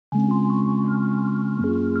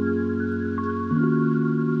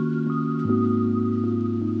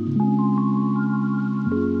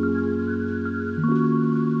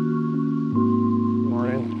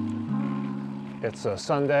It's a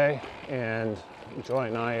Sunday and Joy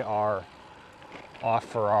and I are off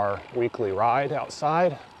for our weekly ride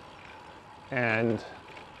outside, and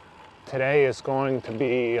today is going to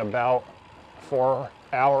be about a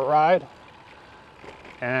 4-hour ride,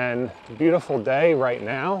 and beautiful day right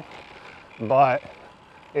now, but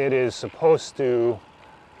it is supposed to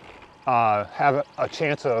have a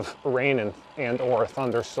chance of rain and or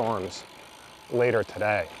thunderstorms later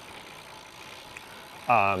today.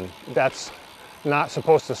 That's not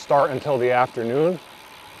supposed to start until the afternoon,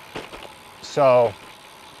 so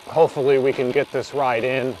hopefully we can get this ride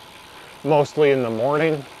in mostly in the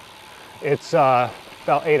morning. It's about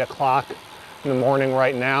 8 o'clock in the morning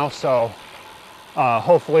right now, so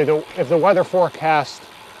hopefully if the weather forecast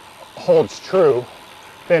holds true,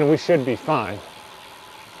 then we should be fine.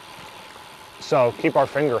 So keep our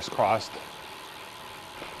fingers crossed.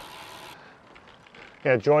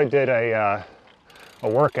 Yeah, Joy did a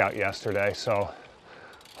workout yesterday, so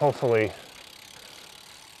hopefully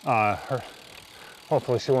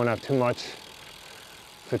hopefully she won't have too much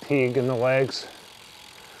fatigue in the legs.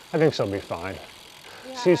 I think she'll be fine.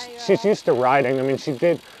 Yeah, she's used to riding. I mean, she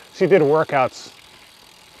did workouts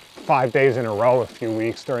 5 days in a row a few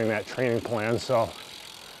weeks during that training plan, so.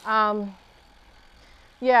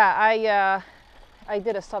 Yeah, I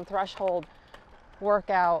did a sub-threshold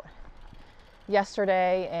workout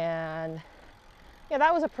yesterday, and yeah,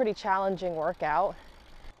 that was a pretty challenging workout.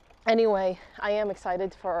 Anyway, I am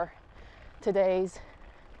excited for today's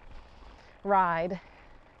ride.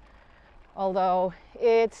 Although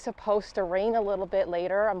it's supposed to rain a little bit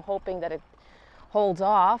later, I'm hoping that it holds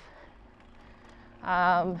off.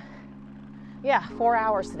 Yeah, 4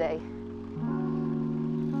 hours today.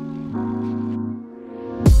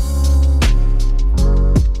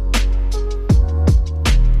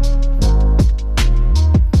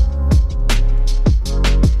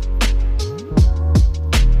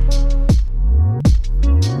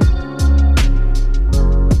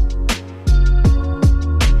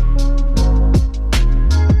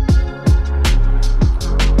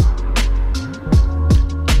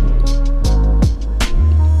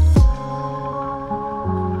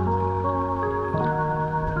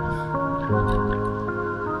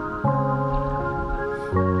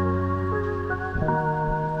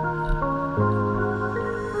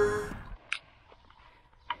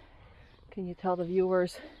 Can you tell the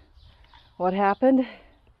viewers what happened?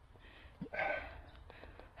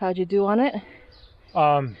 How'd you do on it?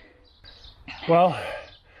 Well,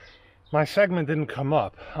 my segment didn't come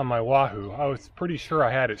up on my Wahoo. I was pretty sure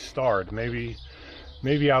I had it starred. Maybe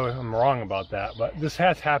I'm wrong about that, but this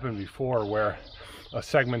has happened before where a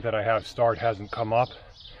segment that I have starred hasn't come up.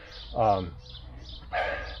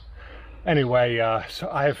 Anyway, so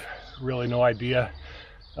I have really no idea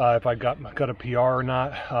if I got a PR or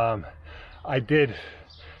not. I did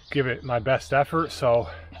give it my best effort, so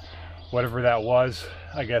whatever that was,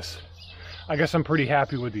 I guess I'm pretty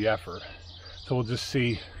happy with the effort. So we'll just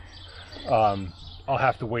see. I'll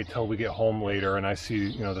have to wait till we get home later and I see,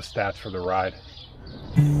 you know, the stats for the ride.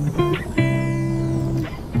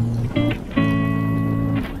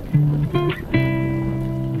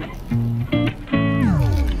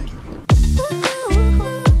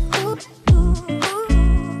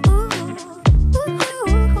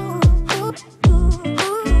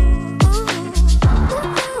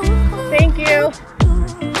 Thank you.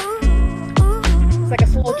 It's like a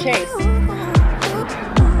slow chase.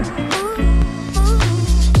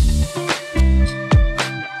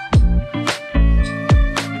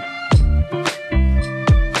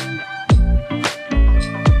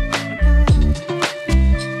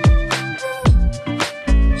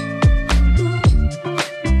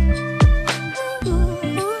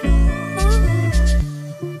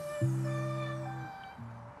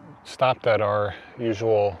 Stopped at our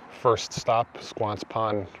usual first stop, Squance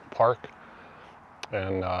Pond Park,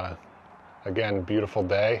 and again, beautiful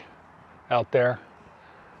day out there.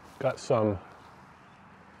 Got some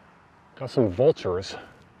vultures,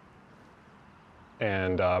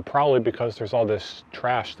 and probably because there's all this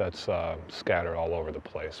trash that's scattered all over the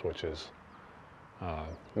place, which is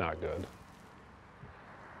not good.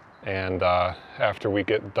 And after we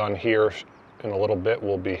get done here in a little bit,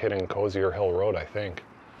 we'll be hitting Cozier Hill Road, I think.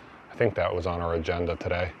 I think that was on our agenda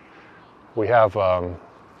today. We have, I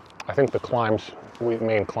think the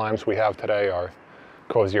main climbs we have today are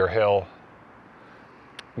Cozier Hill,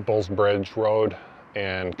 Bulls Bridge Road,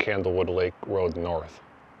 and Candlewood Lake Road North.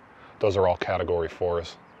 Those are all category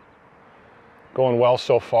 4s. Going well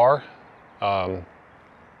so far.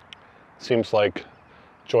 Seems like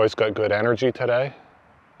Joy's got good energy today.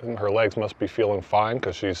 And her legs must be feeling fine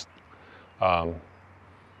because she's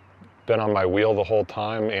been on my wheel the whole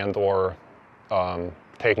time and or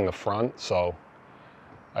taking the front, so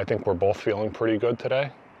I think we're both feeling pretty good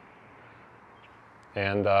today.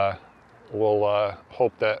 And we'll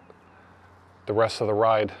hope that the rest of the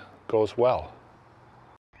ride goes well.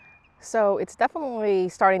 So it's definitely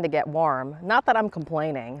starting to get warm. Not that I'm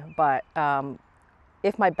complaining, but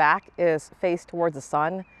if my back is faced towards the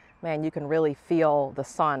sun, man, you can really feel the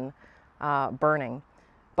sun burning.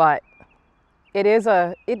 But it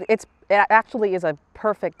actually is a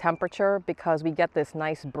perfect temperature because we get this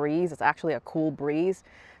nice breeze. It's actually a cool breeze,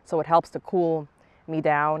 so it helps to cool me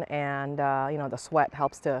down, and you know, the sweat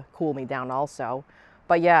helps to cool me down also.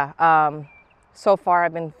 But yeah, so far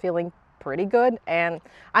I've been feeling pretty good, and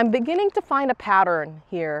I'm beginning to find a pattern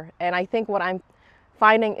here. And I think what I'm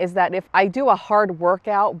finding is that if I do a hard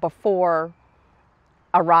workout before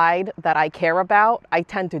a ride that I care about, I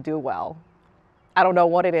tend to do well. I don't know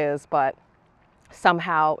what it is, but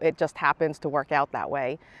somehow it just happens to work out that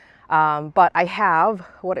way. But I have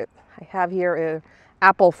I have here is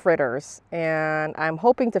apple fritters, and I'm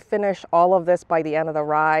hoping to finish all of this by the end of the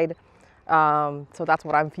ride. So that's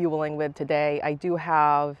what I'm fueling with today. I do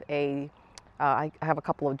have I have a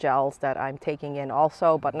couple of gels that I'm taking in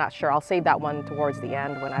also, but not sure. I'll save that one towards the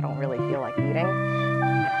end when I don't really feel like eating.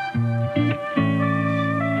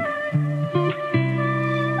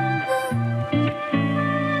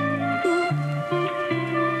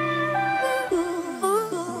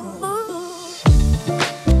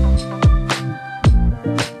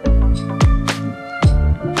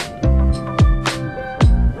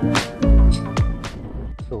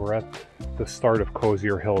 We're at the start of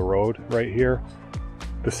Cozier Hill Road right here.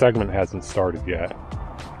 The segment hasn't started yet.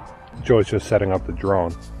 Joe's just setting up the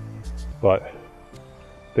drone, but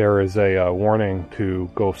there is a warning to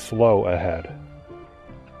go slow ahead.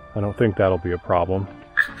 I don't think that'll be a problem.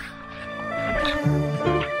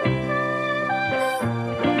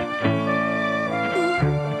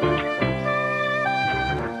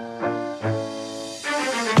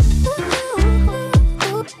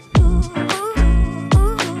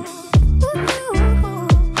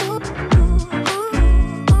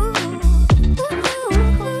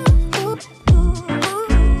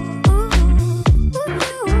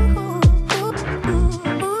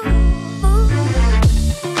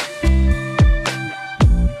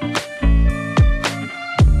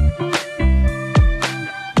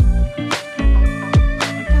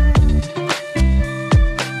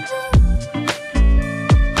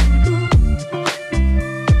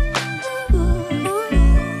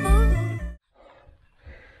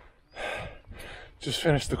 Just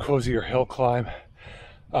finished the Cozier Hill climb.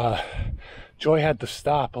 Joy had to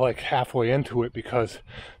stop like halfway into it because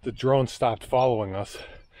the drone stopped following us.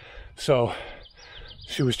 So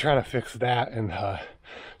she was trying to fix that, and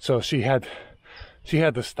so she had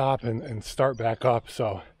to stop and start back up.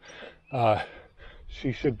 So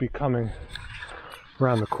she should be coming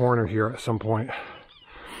around the corner here at some point.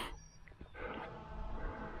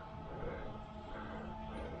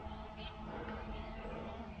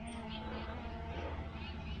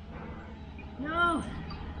 No!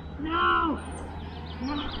 No!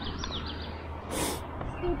 No!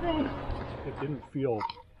 Stupid! It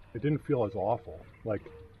didn't feel as awful. Like,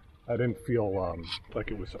 I didn't feel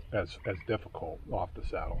like it was as difficult off the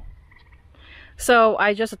saddle. So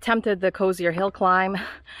I just attempted the Cozier Hill climb.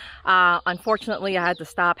 Unfortunately, I had to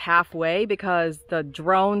stop halfway because the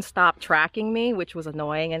drone stopped tracking me, which was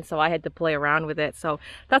annoying, and so I had to play around with it. So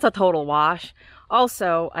that's a total wash.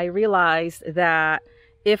 Also, I realized that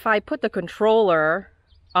if I put the controller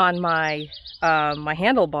on my my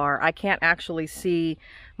handlebar, I can't actually see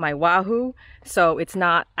my Wahoo, so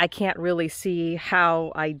I can't really see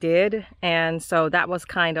how I did, and so that was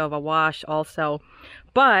kind of a wash also.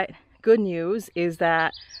 But good news is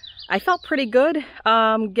that I felt pretty good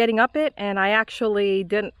getting up it, and I actually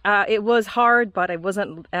didn't, it was hard, but it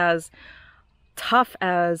wasn't as tough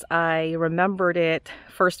as I remembered it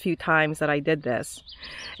first few times that I did this.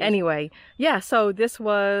 Anyway, yeah, so this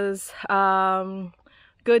was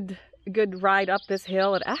good ride up this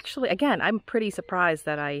hill. And actually, again, I'm pretty surprised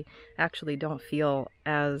that I actually don't feel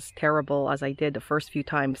as terrible as I did the first few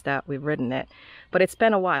times that we've ridden it. But it's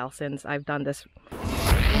been a while since I've done this.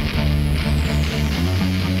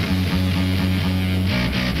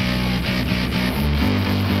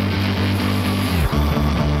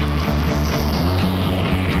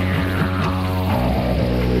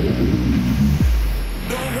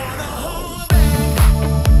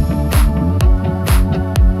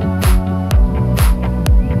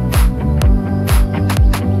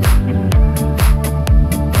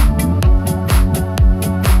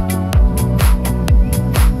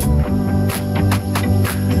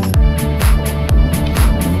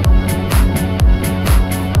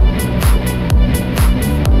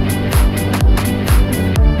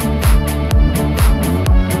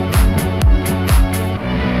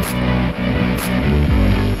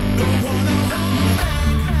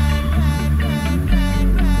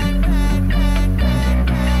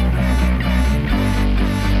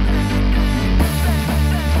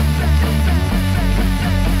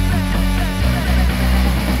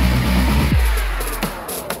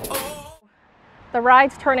 the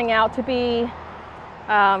ride's turning out to be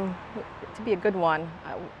a good one.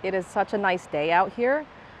 It is such a nice day out here.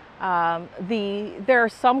 There are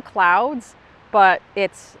some clouds, but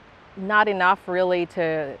it's not enough really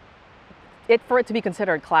for it to be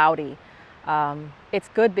considered cloudy. It's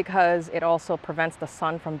good because it also prevents the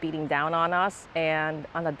sun from beating down on us, and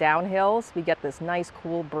on the downhills we get this nice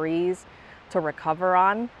cool breeze to recover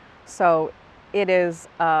on. So it is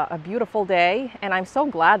a beautiful day, and I'm so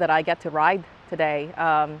glad that I get to ride today.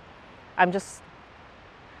 I'm just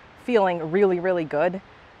feeling really, really good,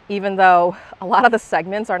 even though a lot of the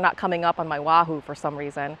segments are not coming up on my Wahoo for some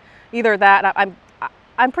reason. Either that,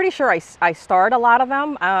 I'm pretty sure I starred a lot of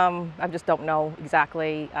them. I just don't know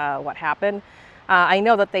exactly what happened. I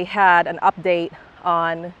know that they had an update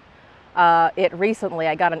on it recently.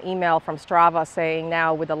 I got an email from Strava saying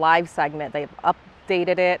now with the live segment, they've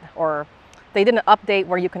updated it, or they did an update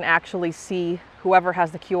where you can actually see whoever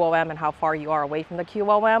has the QOM and how far you are away from the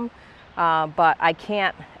QOM. But I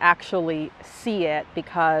can't actually see it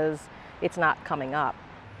because it's not coming up.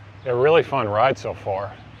 A really fun ride so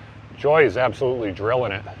far. Joy is absolutely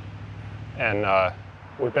drilling it. And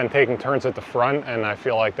we've been taking turns at the front, and I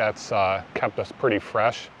feel like that's kept us pretty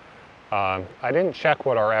fresh. I didn't check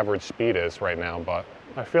what our average speed is right now, but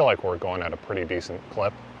I feel like we're going at a pretty decent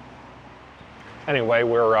clip. Anyway,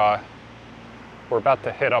 we're about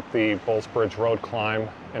to hit up the Bulls Bridge Road climb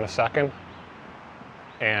in a second.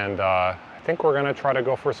 And I think we're gonna try to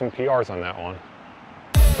go for some PRs on that one.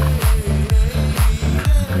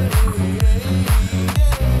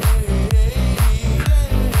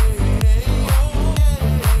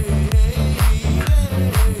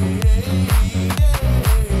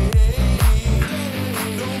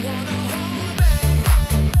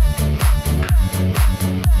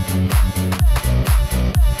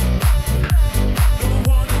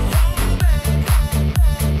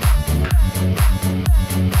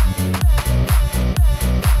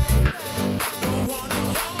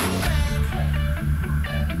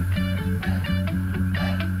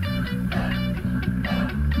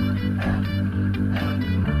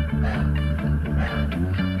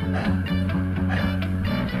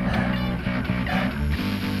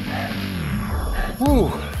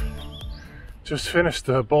 Woo! Just finished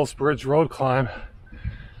the Bulls Bridge Road climb.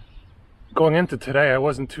 Going into today, I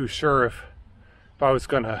wasn't too sure if I was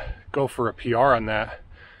gonna go for a PR on that,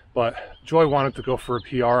 but Joy wanted to go for a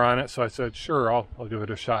PR on it, so I said, sure, I'll give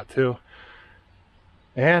it a shot too.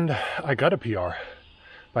 And I got a PR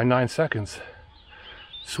by 9 seconds.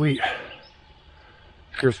 Sweet.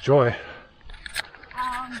 Here's Joy.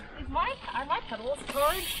 Are my pedals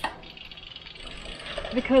charged?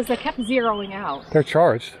 Because they kept zeroing out. They're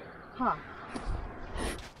charged. Huh.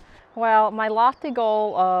 Well, my lofty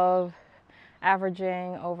goal of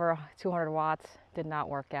averaging over 200 watts did not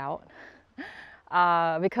work out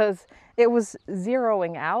because it was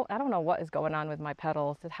zeroing out. I don't know what is going on with my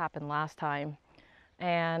pedals. It happened last time.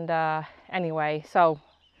 And anyway, so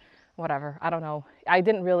whatever. I don't know. I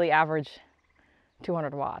didn't really average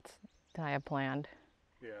 200 watts that I had planned.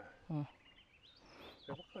 Yeah.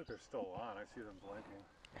 They look like they're still on. I see them blinking.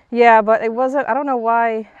 Yeah, but it wasn't, I don't know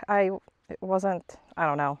why it wasn't, I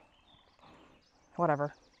don't know.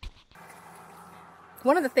 Whatever.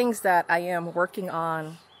 One of the things that I am working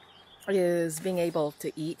on is being able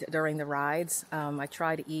to eat during the rides. I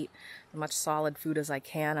try to eat as much solid food as I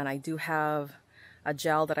can, and I do have a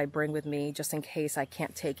gel that I bring with me just in case I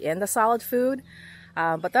can't take in the solid food.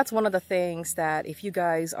 But that's one of the things that if you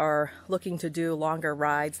guys are looking to do longer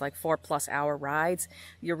rides, like 4+ hour rides,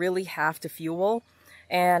 you really have to fuel.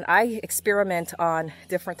 And I experiment on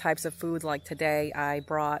different types of food. Like today, I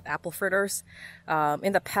brought apple fritters.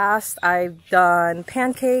 In the past, I've done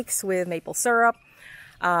pancakes with maple syrup.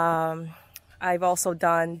 I've also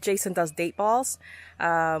done, Jason does date balls,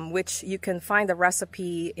 which you can find the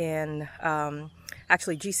recipe in,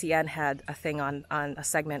 actually GCN had a thing on a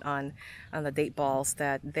segment on the date balls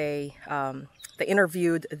that they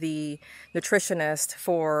interviewed the nutritionist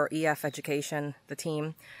for EF Education, the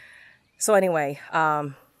team. So anyway,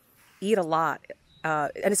 eat a lot.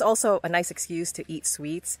 And it's also a nice excuse to eat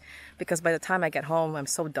sweets, because by the time I get home, I'm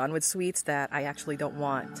so done with sweets that I actually don't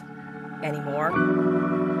want any more.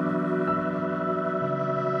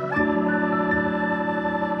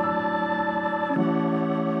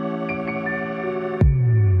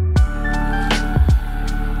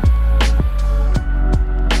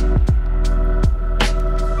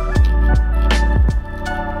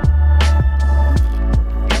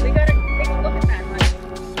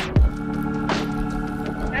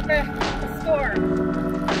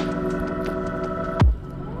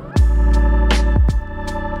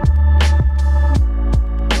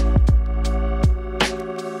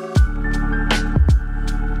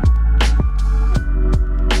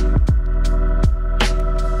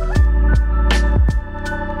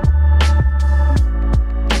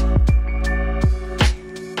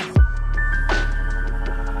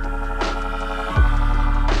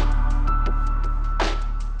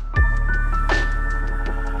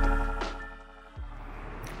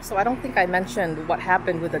 So I don't think I mentioned what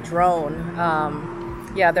happened with the drone.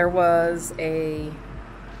 Yeah, there was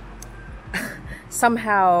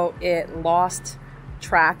somehow it lost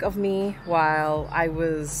track of me while I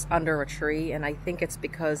was under a tree, and I think it's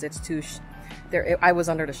because it's I was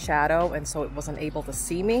under the shadow, and so it wasn't able to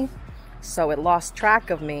see me. So it lost track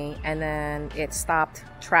of me, and then it stopped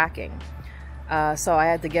tracking. So I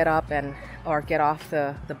had to get up or get off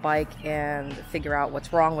the bike and figure out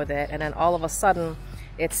what's wrong with it. And then all of a sudden,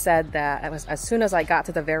 it said that as soon as I got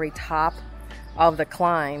to the very top of the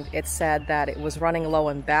climb, it said that it was running low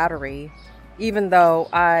on battery, even though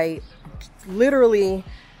I literally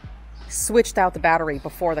switched out the battery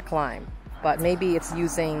before the climb. But maybe it's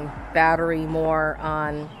using battery more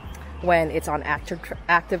on when it's on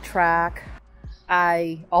active track.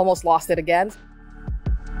 I almost lost it again.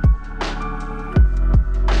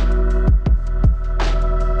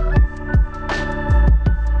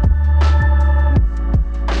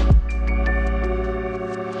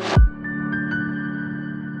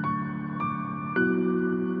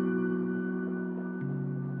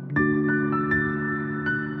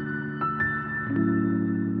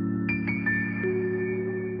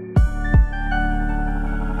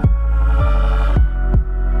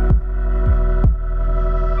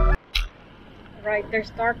 Right, there's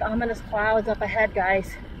dark, ominous clouds up ahead,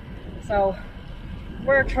 guys. So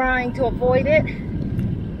we're trying to avoid it.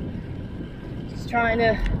 Just trying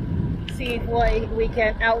to see if we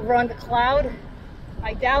can outrun the cloud.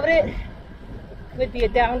 I doubt it. Could be a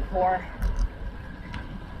downpour.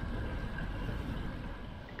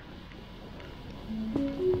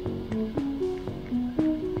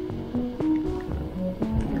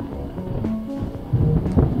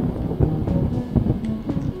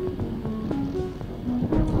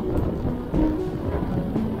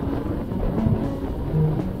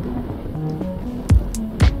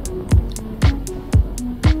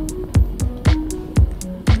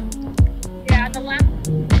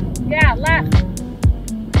 Yeah, left.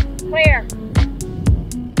 Clear.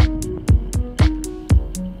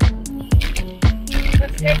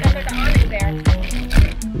 Let's take under the awning there.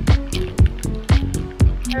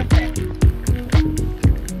 Perfect.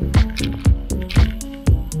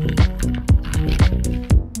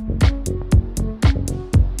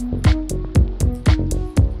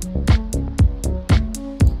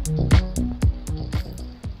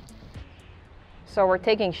 So we're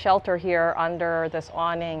taking shelter here under this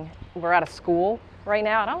awning. We're at a school right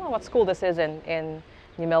now. I don't know what school this is in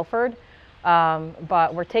New Milford,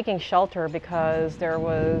 but we're taking shelter because there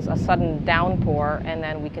was a sudden downpour, and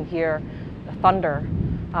then we can hear the thunder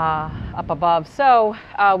up above. So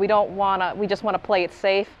we just want to play it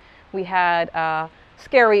safe. We had a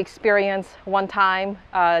scary experience one time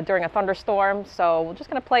during a thunderstorm, so we're just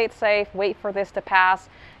going to play it safe, wait for this to pass.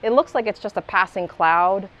 It looks like it's just a passing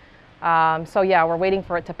cloud. So yeah, we're waiting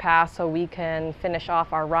for it to pass so we can finish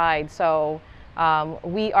off our ride. So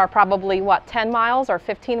we are probably, what, 10 miles or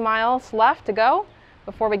 15 miles left to go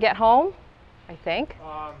before we get home, I think.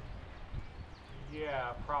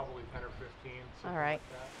 Yeah, probably 10 or 15. All right.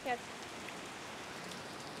 Like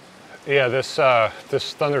yeah,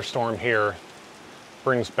 this thunderstorm here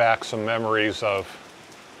brings back some memories of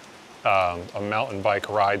a mountain bike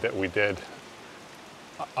ride that we did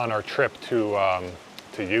on our trip to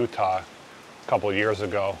Utah a couple of years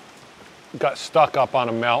ago. Got stuck up on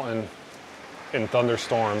a mountain in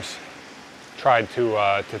thunderstorms, tried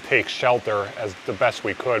to take shelter as the best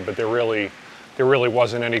we could, but there really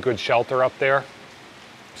wasn't any good shelter up there.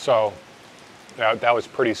 So that was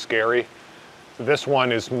pretty scary. This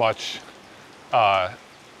one is much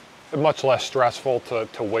less stressful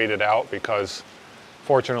to wait it out, because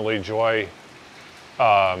fortunately Joy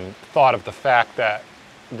thought of the fact that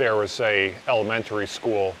there was a elementary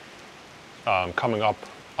school coming up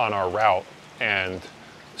on our route, and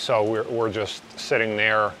so we're just sitting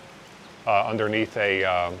there underneath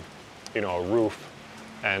a roof,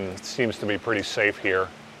 and it seems to be pretty safe here.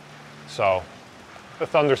 So the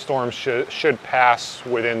thunderstorm should pass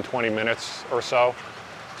within 20 minutes or so.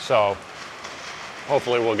 So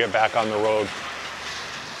hopefully we'll get back on the road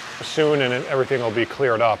soon and everything will be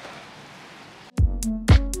cleared up.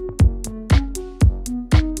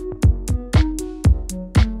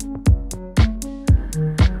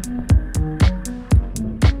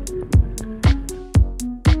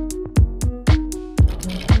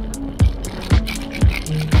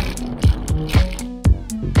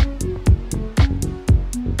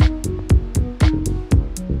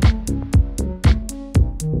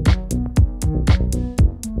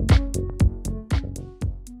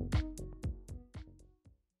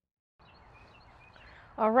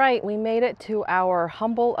 All right, we made it to our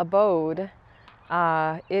humble abode.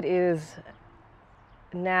 It is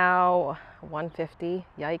now 1:50,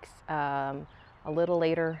 yikes, a little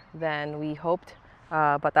later than we hoped,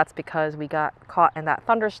 but that's because we got caught in that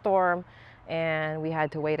thunderstorm and we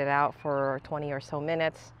had to wait it out for 20 or so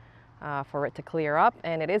minutes for it to clear up.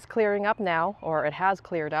 And it is clearing up now, or it has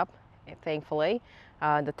cleared up, thankfully.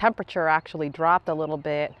 The temperature actually dropped a little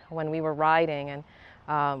bit when we were riding, and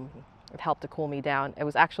it helped to cool me down. It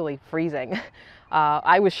was actually freezing.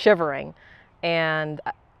 I was shivering, and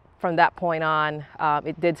from that point on,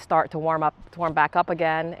 it did start to warm back up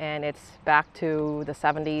again, and it's back to the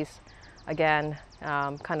 70s again.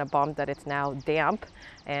 Kind of bummed that it's now damp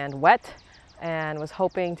and wet, and was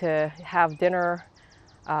hoping to have dinner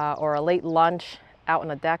or a late lunch out on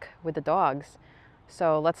the deck with the dogs.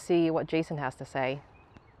 So let's see what Jason has to say.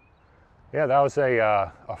 Yeah, that was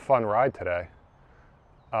a fun ride today.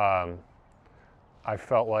 I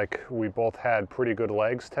felt like we both had pretty good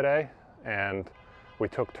legs today, and we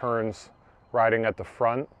took turns riding at the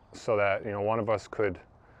front so that, you know, one of us could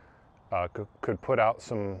put out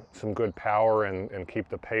some good power and keep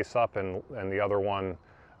the pace up, and the other one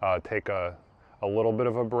take a little bit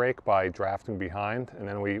of a break by drafting behind, and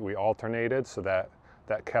then we alternated so that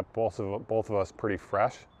kept both of us pretty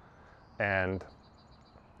fresh. And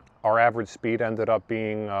our average speed ended up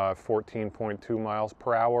being 14.2 miles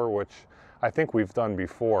per hour, which I think we've done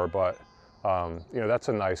before, but you know, that's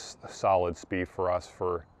a nice solid speed for us.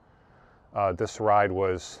 For this ride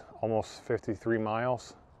was almost 53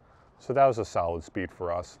 miles, so that was a solid speed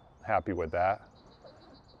for us. Happy with that,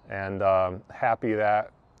 and happy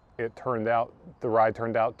that the ride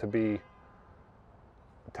turned out to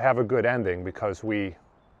have a good ending, because we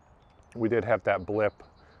did have that blip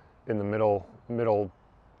in the middle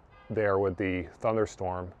there with the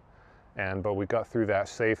thunderstorm, but we got through that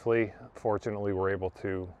safely. Fortunately, we're able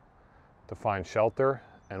to find shelter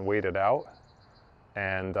and wait it out,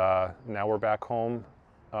 and now we're back home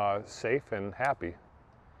safe and happy.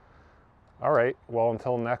 All right, well,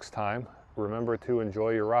 until next time, remember to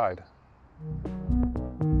enjoy your ride.